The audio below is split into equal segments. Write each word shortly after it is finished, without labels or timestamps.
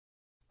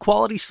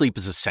Quality sleep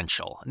is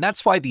essential, and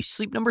that's why the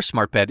Sleep Number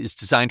Smart Bed is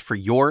designed for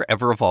your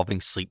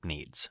ever-evolving sleep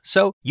needs.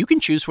 So you can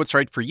choose what's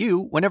right for you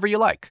whenever you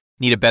like.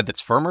 Need a bed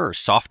that's firmer or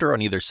softer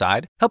on either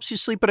side? Helps you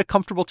sleep at a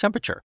comfortable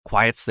temperature.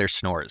 Quiets their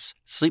snores.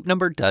 Sleep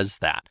Number does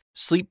that.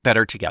 Sleep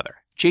better together.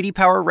 J.D.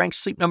 Power ranks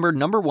Sleep Number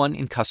 #1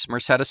 in customer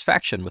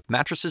satisfaction with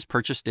mattresses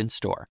purchased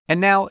in-store.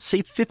 And now,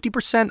 save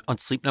 50% on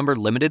Sleep Number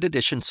limited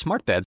edition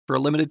smart beds for a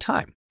limited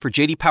time. For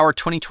J.D. Power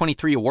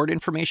 2023 award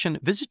information,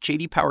 visit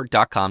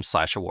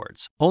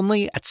jdpower.com/awards.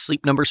 Only at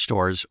Sleep Number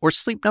stores or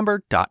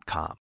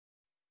sleepnumber.com.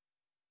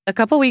 A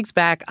couple weeks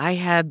back, I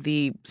had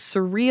the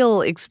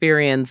surreal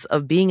experience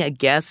of being a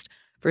guest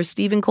for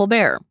Stephen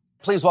Colbert.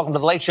 Please welcome to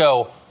The Late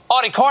Show,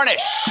 Audie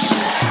Cornish.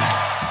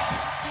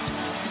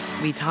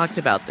 We talked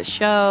about the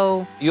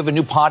show. You have a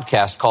new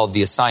podcast called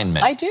The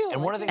Assignment. I do.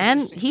 And one of the And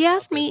he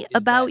asked me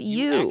about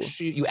you.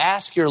 You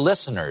ask your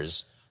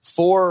listeners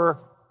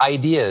for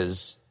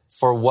ideas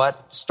for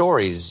what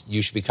stories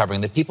you should be covering,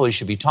 the people you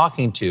should be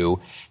talking to.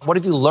 What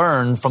have you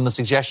learned from the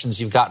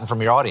suggestions you've gotten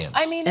from your audience?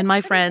 And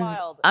my friends,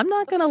 I'm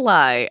not going to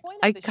lie,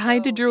 I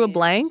kind of drew a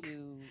blank.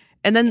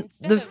 And then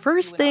the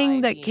first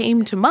thing that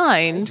came to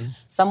mind...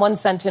 Someone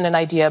sent in an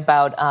idea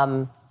about,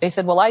 they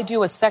said, well, I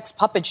do a sex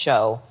puppet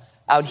show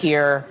out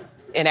here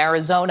in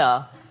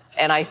Arizona,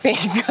 and I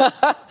think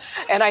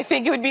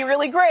it would be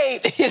really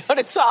great,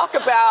 to talk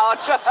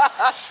about.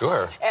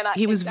 Sure.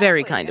 He was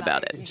very kind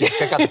about it. Did you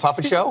check out the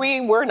puppet show?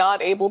 We were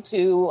not able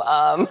to.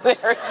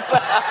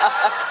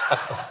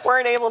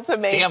 Weren't able to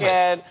make Damn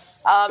it.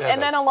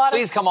 And then a lot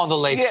Please come on The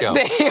Late Show.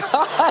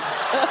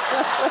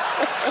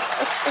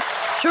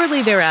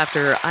 Shortly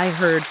thereafter, I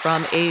heard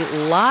from a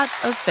lot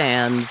of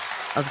fans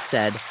of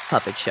said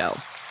puppet show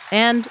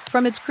and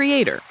from its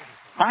creator.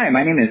 Hi,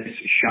 my name is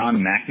Sean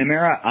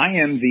McNamara. I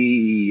am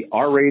the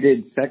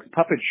R-rated sex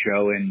puppet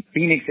show in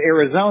Phoenix,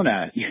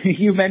 Arizona.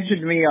 You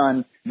mentioned me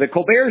on the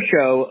Colbert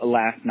Show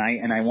last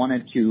night, and I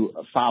wanted to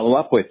follow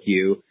up with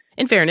you.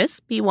 In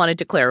fairness, he wanted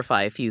to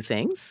clarify a few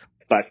things.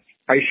 But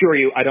I assure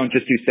you, I don't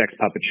just do sex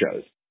puppet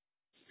shows.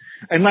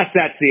 Unless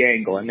that's the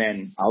angle, and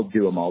then I'll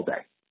do them all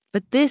day.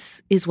 But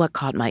this is what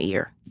caught my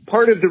ear.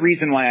 Part of the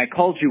reason why I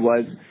called you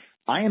was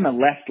I am a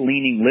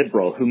left-leaning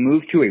liberal who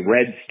moved to a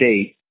red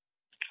state.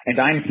 And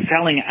I'm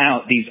selling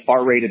out these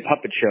R-rated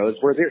puppet shows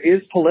where there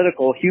is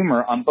political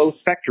humor on both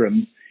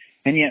spectrums,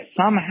 and yet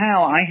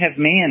somehow I have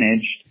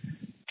managed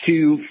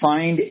to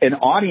find an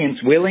audience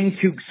willing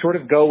to sort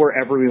of go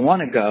wherever we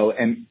want to go.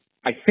 And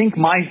I think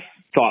my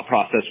thought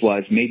process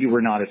was maybe we're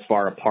not as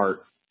far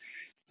apart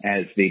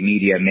as the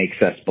media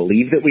makes us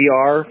believe that we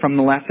are from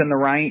the left and the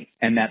right,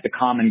 and that the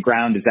common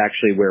ground is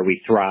actually where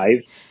we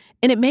thrive.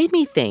 And it made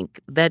me think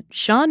that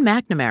Sean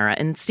McNamara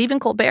and Stephen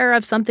Colbert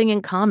have something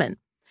in common.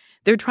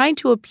 They're trying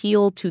to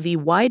appeal to the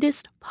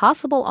widest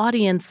possible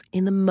audience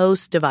in the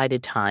most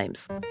divided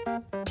times.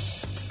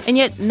 And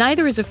yet,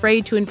 neither is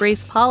afraid to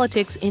embrace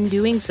politics in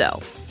doing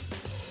so.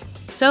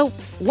 So,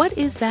 what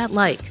is that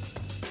like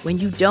when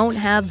you don't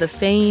have the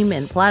fame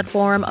and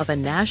platform of a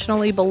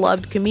nationally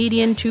beloved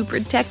comedian to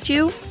protect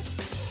you?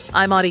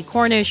 I'm Audie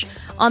Cornish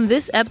on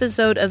this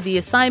episode of The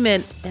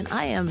Assignment, and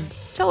I am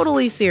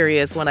totally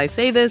serious when I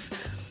say this.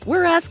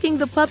 We're asking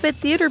the puppet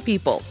theater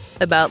people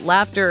about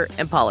laughter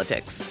and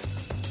politics.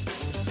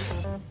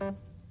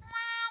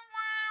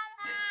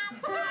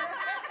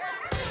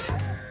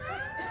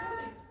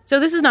 So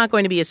this is not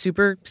going to be a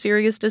super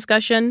serious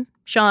discussion.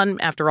 Sean,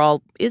 after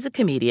all, is a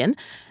comedian,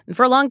 and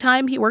for a long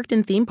time he worked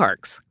in theme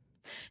parks.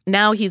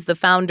 Now he's the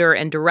founder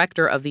and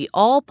director of the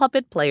All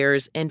Puppet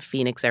Players in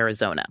Phoenix,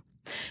 Arizona.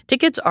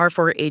 Tickets are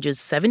for ages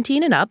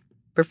 17 and up.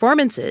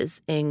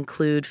 Performances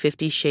include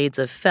 50 Shades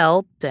of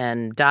Felt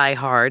and Die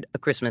Hard, A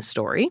Christmas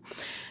Story.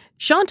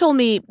 Sean told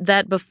me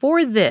that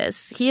before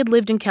this, he had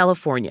lived in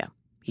California.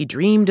 He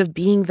dreamed of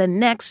being the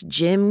next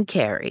Jim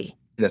Carrey.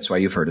 That's why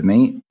you've heard of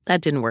me.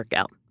 That didn't work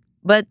out.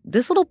 But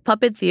this little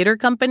puppet theater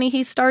company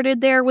he started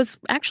there was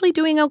actually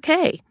doing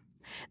okay.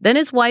 Then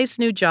his wife's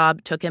new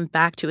job took him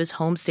back to his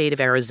home state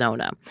of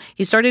Arizona.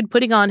 He started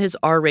putting on his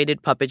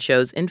R-rated puppet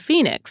shows in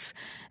Phoenix.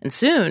 And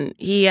soon,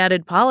 he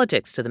added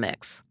politics to the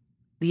mix.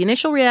 The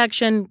initial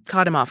reaction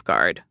caught him off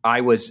guard.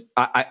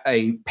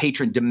 A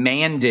patron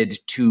demanded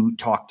to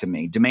talk to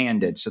me,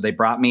 So they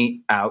brought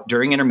me out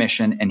during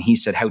intermission, and he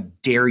said, how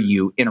dare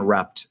you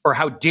interrupt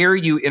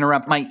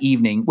my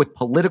evening with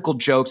political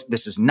jokes?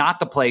 This is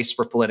not the place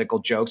for political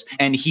jokes.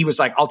 And he was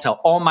like, I'll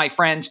tell all my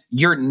friends,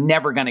 you're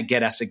never going to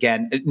get us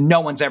again.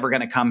 No one's ever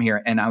going to come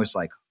here. And I was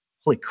like,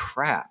 holy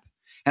crap.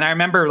 And I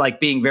remember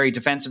being very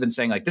defensive and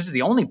saying this is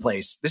the only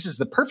place, this is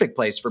the perfect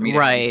place for me to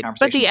have these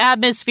conversations. But the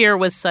atmosphere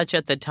was such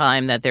at the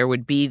time that there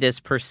would be this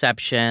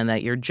perception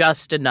that you're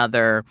just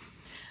another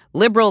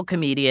liberal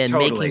comedian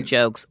making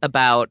jokes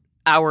about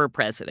our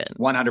president.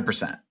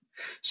 100%.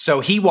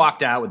 So he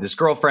walked out with his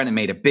girlfriend and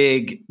made a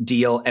big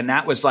deal. And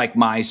that was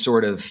my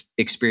sort of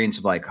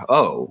experience of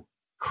oh,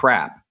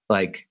 crap.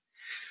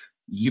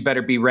 You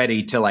better be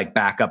ready to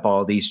back up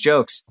all these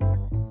jokes.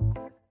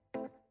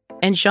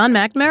 And Sean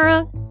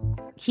McNamara,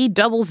 he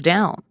doubles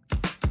down.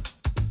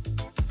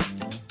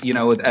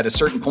 At a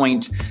certain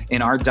point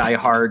In our Die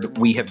Hard,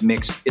 we have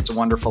mixed It's a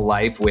Wonderful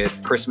Life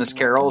with Christmas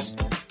carols.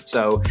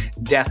 So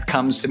Death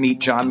comes to meet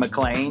John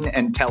McClane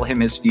and tell him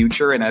his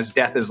future. And as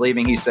Death is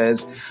leaving, he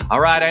says, "All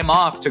right, I'm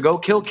off to go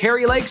kill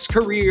Carrie Lake's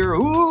career.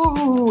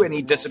 Ooh," and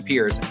he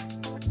disappears.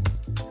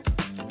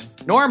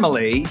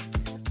 Normally,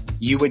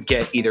 you would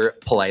get either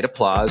polite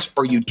applause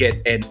or you'd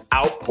get an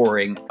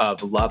outpouring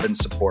of love and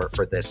support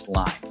for this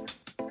line.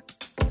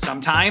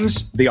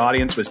 Sometimes the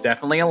audience was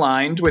definitely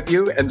aligned with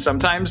you, and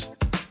sometimes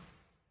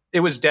it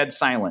was dead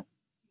silent.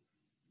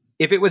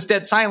 If it was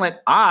dead silent,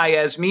 I,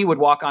 as me, would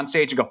walk on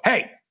stage and go,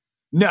 "Hey,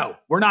 no,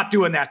 we're not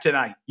doing that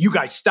tonight. You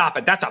guys stop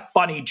it. That's a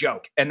funny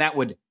joke." And that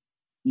would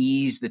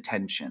ease the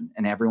tension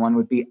and everyone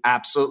would be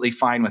absolutely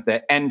fine with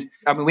it. And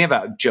I mean, we have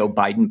a Joe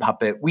Biden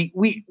puppet.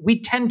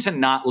 We tend to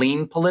not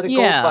lean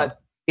political, but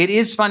it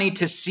is funny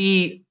to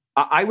see.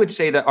 I would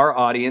say that our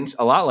audience,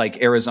 a lot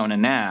like Arizona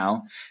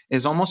Now,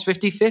 is almost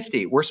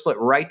 50-50. We're split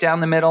right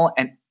down the middle,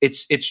 and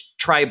it's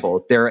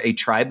tribal. They're a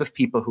tribe of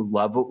people who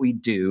love what we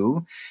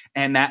do,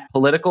 and that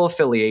political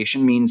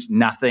affiliation means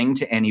nothing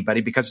to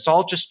anybody because it's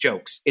all just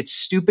jokes. It's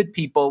stupid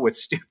people with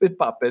stupid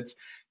puppets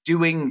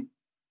doing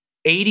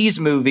 80s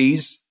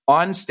movies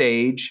on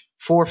stage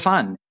for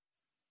fun.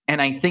 And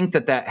I think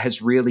that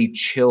has really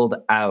chilled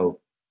out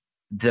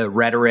the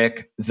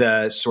rhetoric,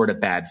 the sort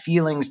of bad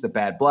feelings, the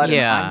bad blood.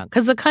 Yeah,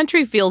 because the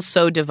country feels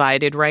so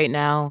divided right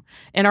now.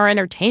 And our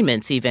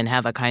entertainments even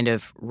have a kind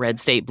of red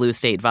state, blue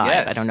state vibe.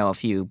 Yes. I don't know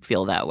if you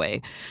feel that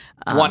way.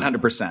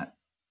 100%.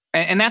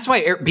 And that's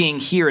why being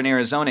here in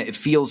Arizona, it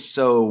feels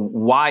so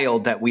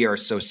wild that we are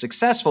so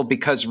successful,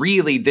 because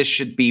really this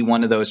should be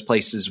one of those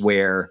places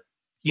where,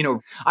 you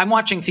know, I'm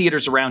watching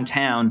theaters around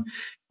town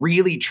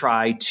really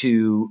try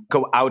to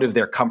go out of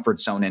their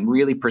comfort zone and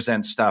really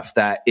present stuff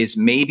that is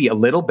maybe a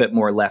little bit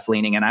more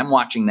left-leaning. And I'm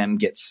watching them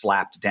get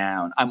slapped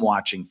down. I'm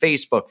watching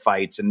Facebook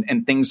fights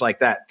and things like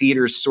that.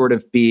 Theaters sort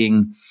of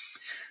being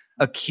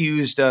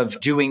accused of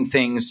doing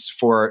things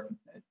for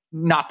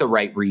not the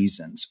right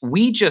reasons.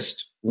 We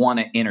just want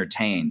to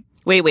entertain.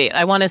 Wait.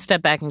 I want to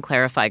step back and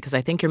clarify, because I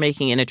think you're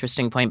making an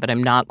interesting point, but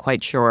I'm not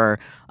quite sure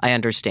I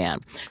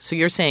understand. So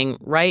you're saying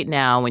right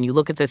now, when you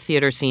look at the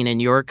theater scene in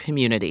your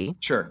community,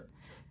 sure,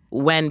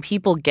 when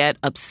people get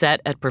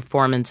upset at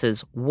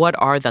performances, what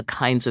are the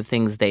kinds of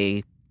things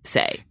they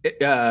say?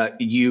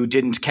 You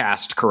didn't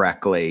cast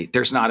correctly.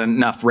 There's not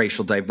enough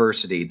racial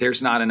diversity.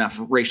 There's not enough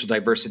racial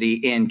diversity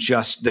in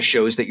just the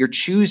shows that you're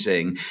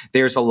choosing.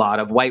 There's a lot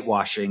of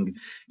whitewashing.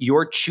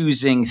 You're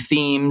choosing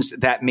themes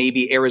that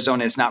maybe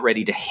Arizona is not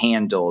ready to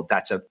handle.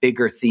 That's a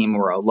bigger theme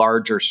or a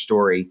larger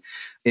story.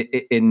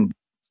 And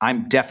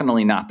I'm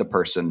definitely not the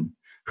person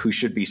who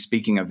should be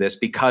speaking of this,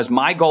 because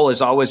my goal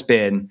has always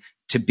been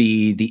to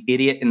be the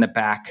idiot in the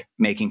back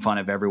making fun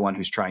of everyone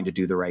who's trying to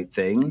do the right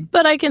thing.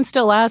 But I can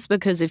still ask,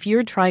 because if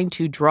you're trying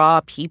to draw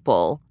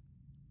people,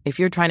 if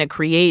you're trying to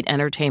create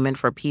entertainment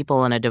for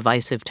people in a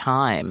divisive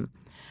time,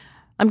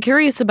 I'm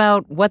curious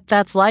about what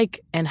that's like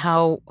and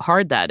how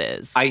hard that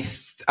is. I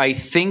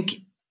think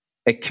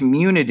a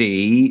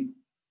community,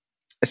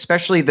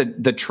 especially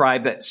the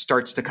tribe that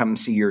starts to come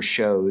see your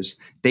shows,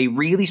 they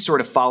really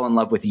sort of fall in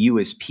love with you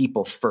as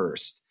people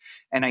first.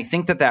 And I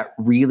think that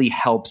really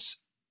helps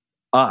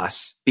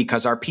us,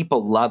 because our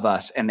people love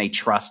us and they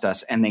trust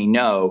us and they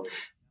know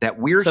that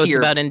we're here. So it's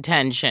about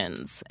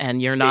intentions,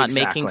 and you're not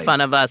making fun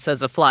of us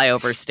as a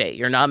flyover state.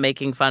 You're not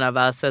making fun of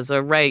us as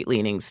a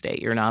right-leaning state.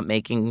 You're not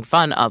making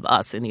fun of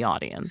us in the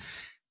audience.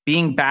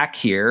 Being back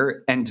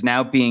here and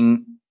now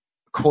being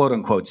quote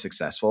unquote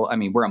successful. I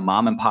mean, we're a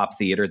mom and pop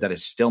theater that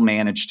has still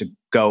managed to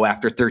go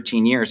after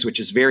 13 years, which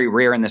is very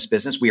rare in this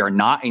business. We are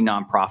not a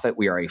nonprofit.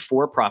 We are a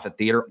for-profit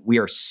theater. We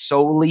are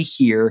solely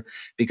here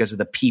because of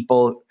the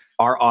people,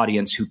 our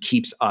audience, who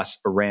keeps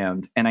us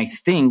around. And I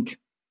think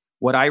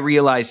what I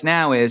realize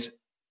now is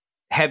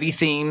heavy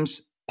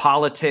themes,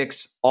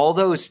 politics, all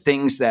those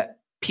things that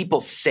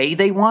people say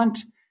they want,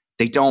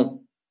 they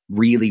don't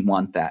really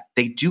want that.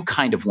 They do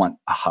kind of want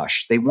a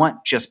hush. They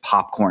want just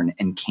popcorn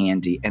and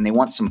candy, and they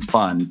want some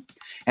fun.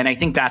 And I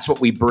think that's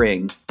what we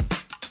bring.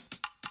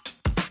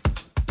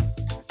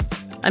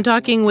 I'm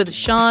talking with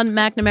Sean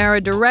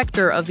McNamara,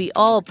 director of the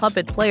All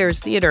Puppet Players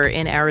Theater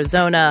in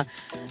Arizona.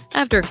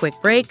 After a quick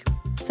break,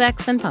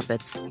 sex and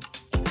puppets.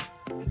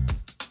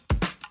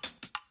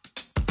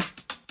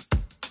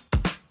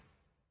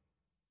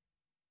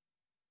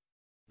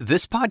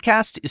 This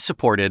podcast is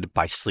supported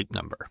by Sleep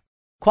Number.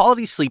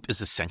 Quality sleep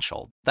is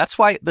essential. That's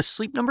why the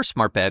Sleep Number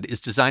Smart Bed is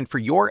designed for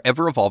your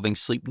ever-evolving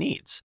sleep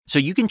needs, so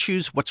you can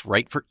choose what's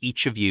right for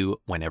each of you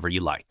whenever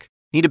you like.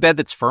 Need a bed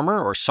that's firmer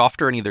or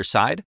softer on either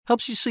side?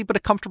 Helps you sleep at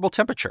a comfortable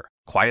temperature.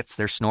 Quiets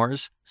their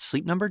snores?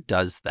 Sleep Number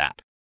does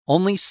that.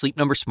 Only Sleep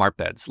Number Smart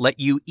Beds let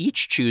you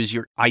each choose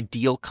your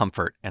ideal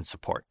comfort and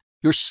support,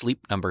 your Sleep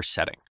Number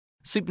setting.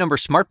 Sleep Number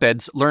Smart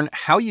Beds learn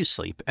how you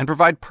sleep and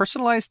provide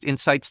personalized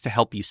insights to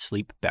help you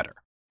sleep better.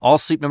 All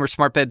Sleep Number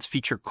Smart Beds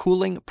feature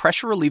cooling,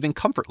 pressure-relieving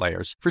comfort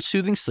layers for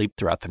soothing sleep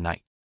throughout the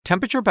night.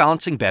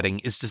 Temperature-balancing bedding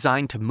is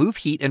designed to move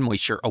heat and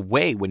moisture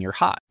away when you're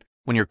hot.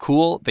 When you're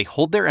cool, they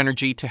hold their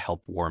energy to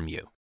help warm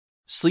you.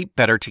 Sleep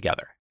better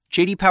together.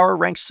 J.D. Power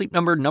ranks Sleep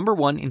Number number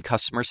 1 in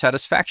customer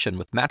satisfaction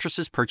with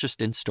mattresses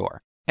purchased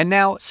in-store. And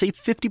now, save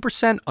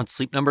 50% on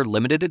Sleep Number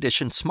limited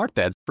edition smart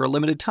beds for a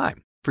limited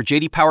time. For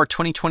J.D. Power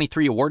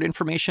 2023 award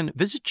information,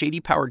 visit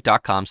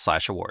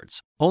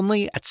jdpower.com/awards.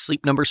 Only at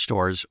Sleep Number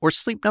stores or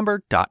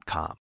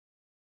sleepnumber.com.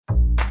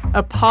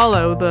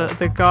 Apollo,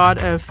 the god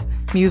of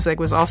music,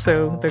 was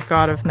also the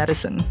god of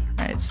medicine,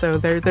 right? So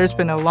there's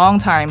been a long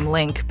time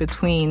link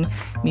between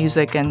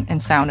music and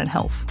sound and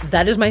health.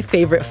 That is my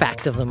favorite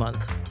fact of the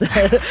month.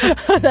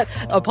 That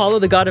Apollo,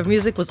 the god of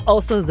music, was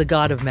also the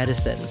god of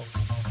medicine.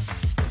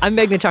 I'm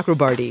Meghna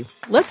Chakrabarti.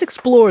 Let's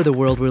explore the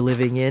world we're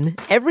living in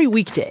every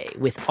weekday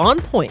with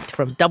On Point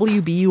from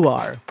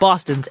WBUR,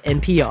 Boston's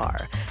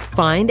NPR.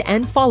 Find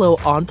and follow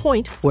On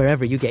Point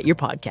wherever you get your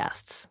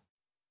podcasts.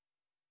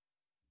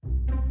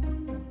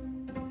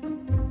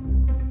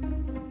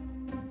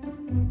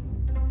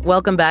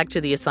 Welcome back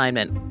to The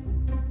Assignment.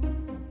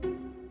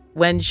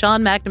 When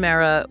Sean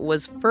McNamara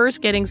was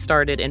first getting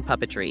started in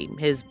puppetry,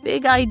 his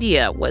big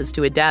idea was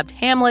to adapt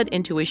Hamlet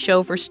into a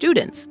show for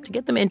students to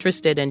get them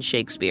interested in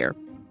Shakespeare.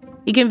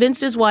 He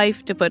convinced his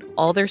wife to put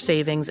all their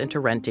savings into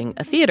renting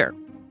a theater.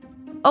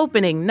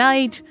 Opening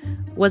night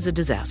was a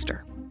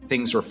disaster.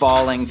 Things were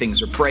falling,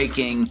 things were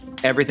breaking,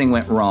 everything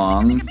went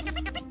wrong.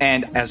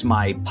 And as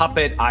my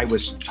puppet, I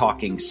was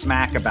talking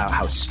smack about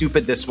how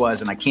stupid this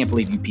was, and I can't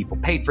believe you people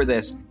paid for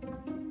this.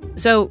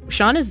 So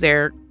Sean is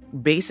there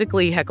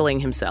basically heckling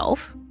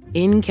himself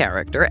in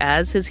character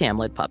as his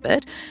Hamlet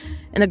puppet,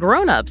 and the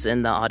grown-ups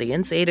in the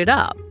audience ate it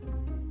up.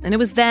 And it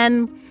was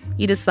then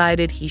he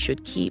decided he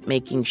should keep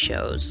making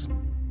shows,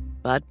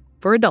 but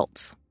for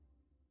adults.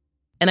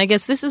 And I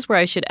guess this is where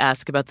I should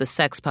ask about the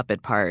sex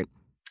puppet part.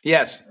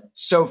 Yes.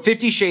 So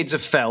 50 Shades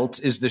of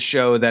Felt is the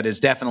show that is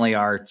definitely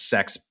our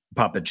sex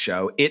puppet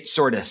show. It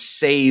sort of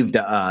saved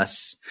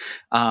us.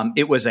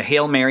 It was a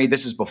Hail Mary.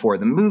 This is before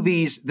the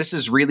movies. This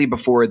is really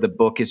before the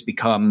book has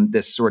become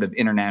this sort of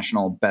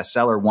international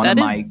bestseller. That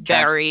is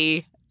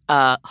very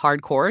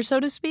hardcore, so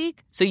to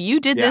speak. So you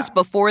did this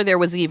before there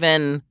was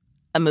even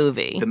a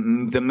movie.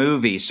 The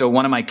movie. So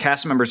one of my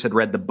cast members had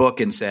read the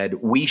book and said,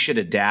 we should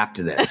adapt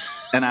this.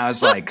 And I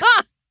was like,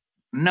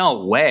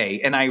 no way.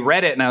 And I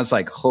read it and I was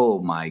like,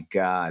 oh my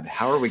God,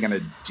 how are we going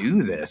to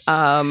do this?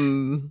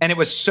 And it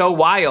was so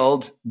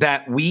wild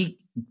that we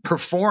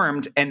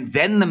performed and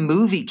then the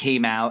movie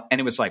came out and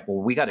it was like, well,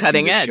 we got to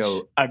do this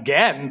show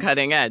again.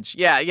 Cutting edge.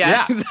 Yeah,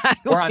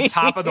 exactly. We're on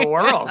top of the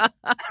world.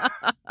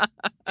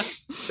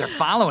 They're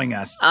following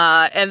us.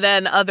 And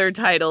then other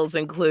titles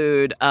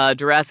include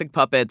Jurassic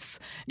Puppets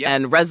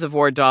and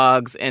Reservoir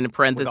Dogs, in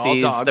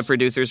parentheses, the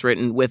producer's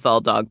written with all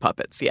dog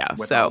puppets. Yeah.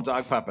 With all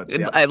dog puppets.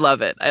 Yeah. I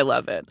love it.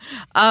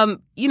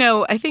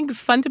 I think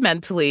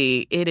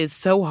fundamentally it is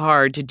so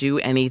hard to do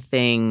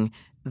anything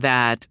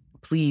that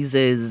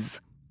pleases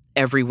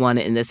everyone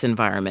in this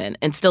environment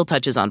and still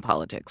touches on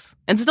politics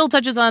and still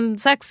touches on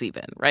sex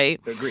even,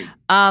 right? Agreed.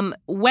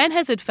 When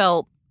has it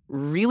felt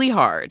really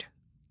hard?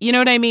 You know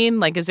what I mean?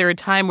 Like, is there a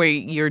time where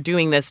you're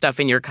doing this stuff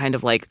and you're kind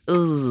of like,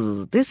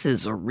 ugh, this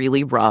is a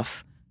really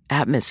rough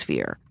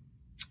atmosphere?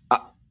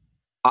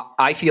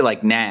 I feel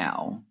like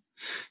now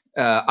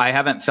I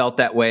haven't felt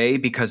that way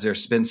because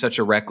there's been such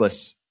a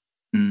reckless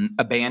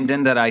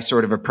abandon that I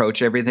sort of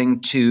approach everything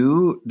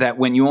to, that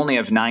when you only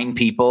have 9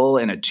 people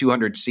in a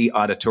 200-seat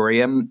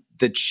auditorium,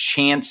 the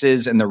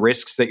chances and the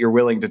risks that you're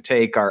willing to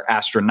take are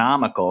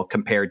astronomical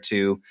compared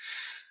to,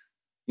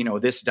 you know,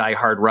 this Die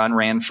Hard run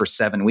ran for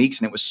 7 weeks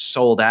and it was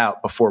sold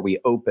out before we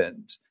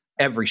opened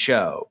every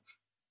show.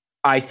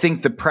 I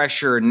think the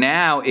pressure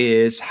now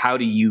is, how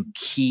do you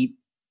keep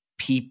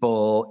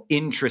people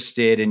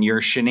interested in your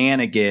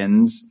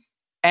shenanigans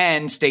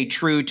and stay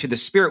true to the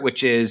spirit,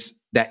 which is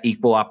that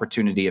equal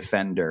opportunity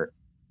offender.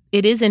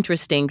 It is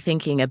interesting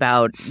thinking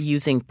about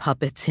using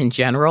puppets in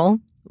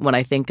general. When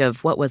I think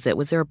of, what was it?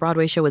 Was there a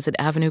Broadway show? Was it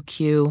Avenue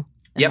Q?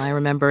 Am I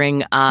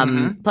remembering?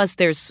 Plus,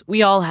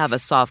 we all have a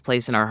soft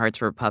place in our hearts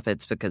for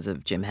puppets because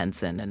of Jim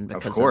Henson and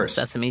because of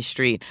Sesame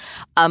Street.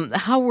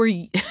 How were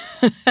you?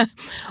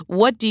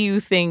 What do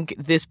you think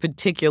this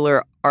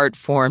particular art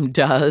form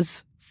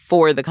does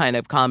for the kind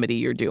of comedy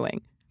you're doing?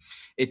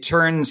 It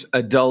turns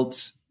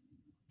adults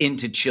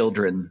into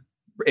children.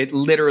 It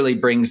literally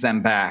brings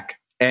them back.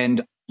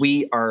 And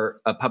we are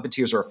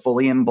puppeteers are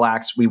fully in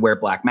blacks. We wear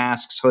black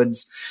masks,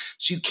 hoods.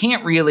 So you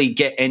can't really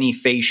get any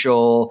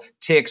facial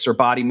tics or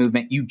body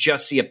movement. You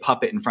just see a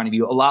puppet in front of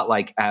you, a lot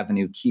like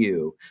Avenue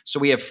Q. So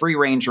we have free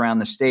range around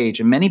the stage.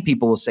 And many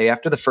people will say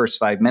after the first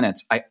 5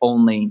 minutes, I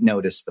only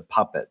notice the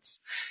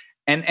puppets.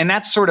 And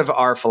that's sort of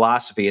our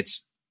philosophy.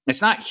 It's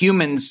not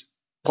humans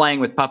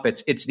playing with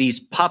puppets. It's these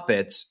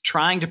puppets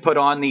trying to put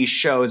on these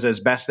shows as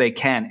best they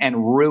can and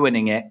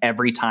ruining it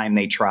every time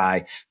they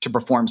try to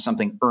perform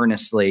something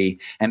earnestly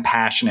and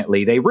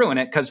passionately. They ruin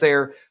it because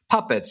they're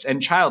puppets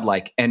and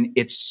childlike. And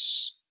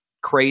it's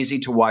crazy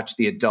to watch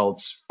the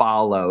adults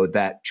follow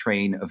that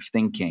train of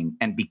thinking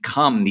and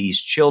become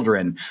these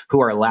children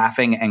who are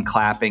laughing and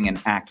clapping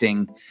and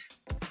acting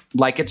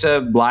like it's a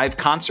live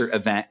concert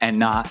event and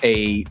not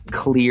a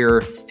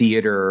clear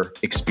theater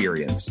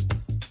experience.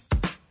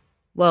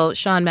 Well,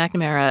 Sean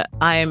McNamara,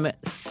 I'm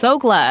so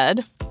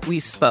glad we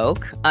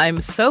spoke.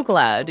 I'm so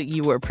glad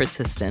you were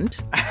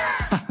persistent.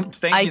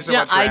 Thank you so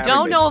much for having I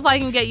don't me. know if I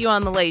can get you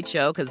on The Late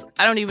Show because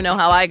I don't even know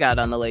how I got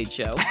on The Late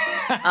Show.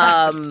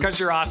 It's because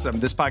you're awesome.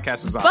 This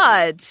podcast is awesome.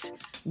 But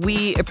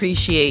we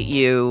appreciate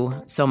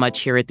you so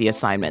much here at The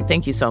Assignment.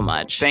 Thank you so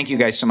much. Thank you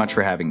guys so much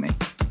for having me.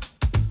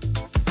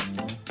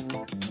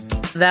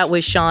 That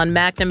was Sean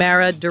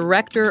McNamara,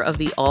 director of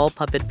the All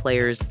Puppet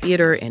Players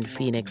Theater in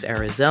Phoenix,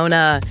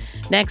 Arizona.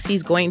 Next,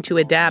 he's going to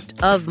adapt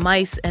Of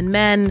Mice and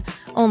Men,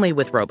 only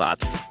with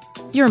robots.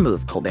 Your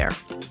move, Colbert.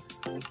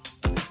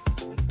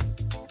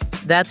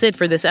 That's it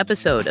for this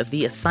episode of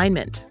The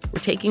Assignment.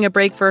 We're taking a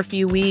break for a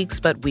few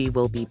weeks, but we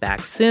will be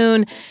back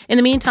soon. In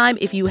the meantime,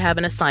 if you have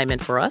an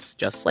assignment for us,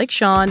 just like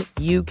Sean,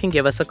 you can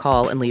give us a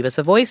call and leave us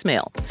a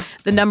voicemail.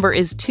 The number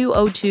is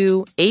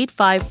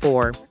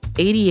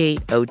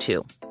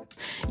 202-854-8802.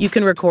 You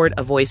can record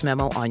a voice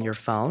memo on your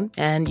phone,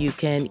 and you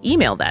can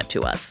email that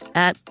to us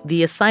at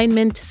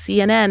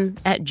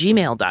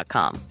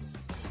theassignmentcnn@gmail.com.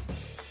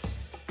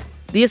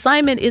 The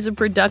Assignment is a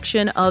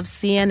production of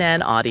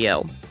CNN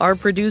Audio. Our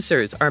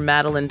producers are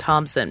Madeline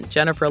Thompson,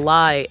 Jennifer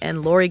Lai,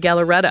 and Lori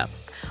Gallaretta.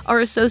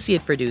 Our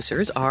associate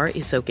producers are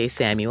Isoke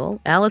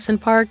Samuel, Allison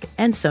Park,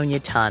 and Sonia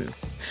Tun.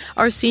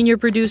 Our senior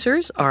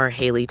producers are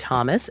Haley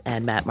Thomas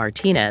and Matt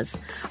Martinez.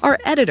 Our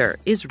editor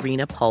is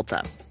Rena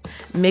Palta.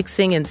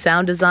 Mixing and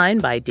sound design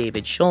by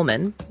David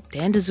Schulman.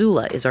 Dan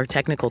DeZula is our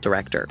technical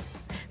director.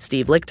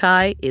 Steve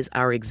Lichtai is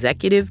our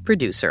executive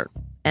producer.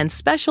 And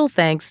special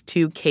thanks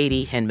to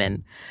Katie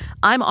Hinman.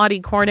 I'm Audie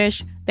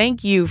Cornish.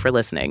 Thank you for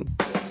listening.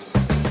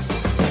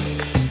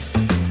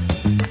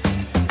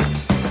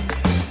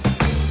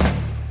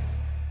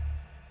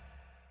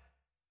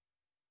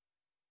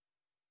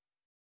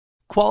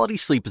 Quality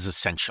sleep is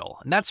essential,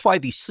 and that's why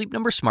the Sleep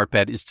Number Smart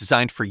Bed is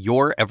designed for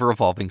your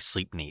ever-evolving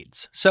sleep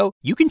needs. So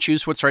you can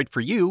choose what's right for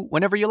you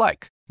whenever you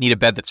like. Need a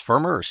bed that's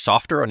firmer or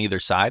softer on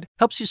either side?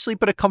 Helps you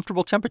sleep at a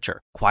comfortable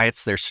temperature.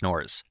 Quiets their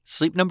snores.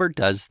 Sleep Number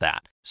does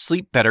that.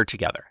 Sleep better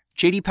together.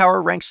 J.D.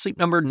 Power ranks Sleep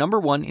Number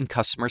 #1 in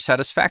customer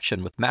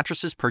satisfaction with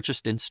mattresses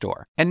purchased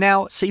in-store. And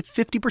now, save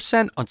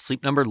 50% on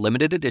Sleep Number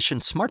limited edition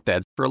smart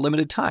beds for a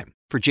limited time.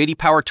 For J.D.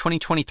 Power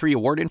 2023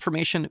 award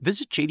information,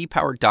 visit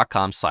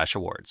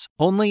jdpower.com/awards.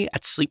 Only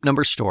at Sleep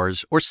Number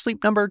stores or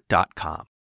sleepnumber.com.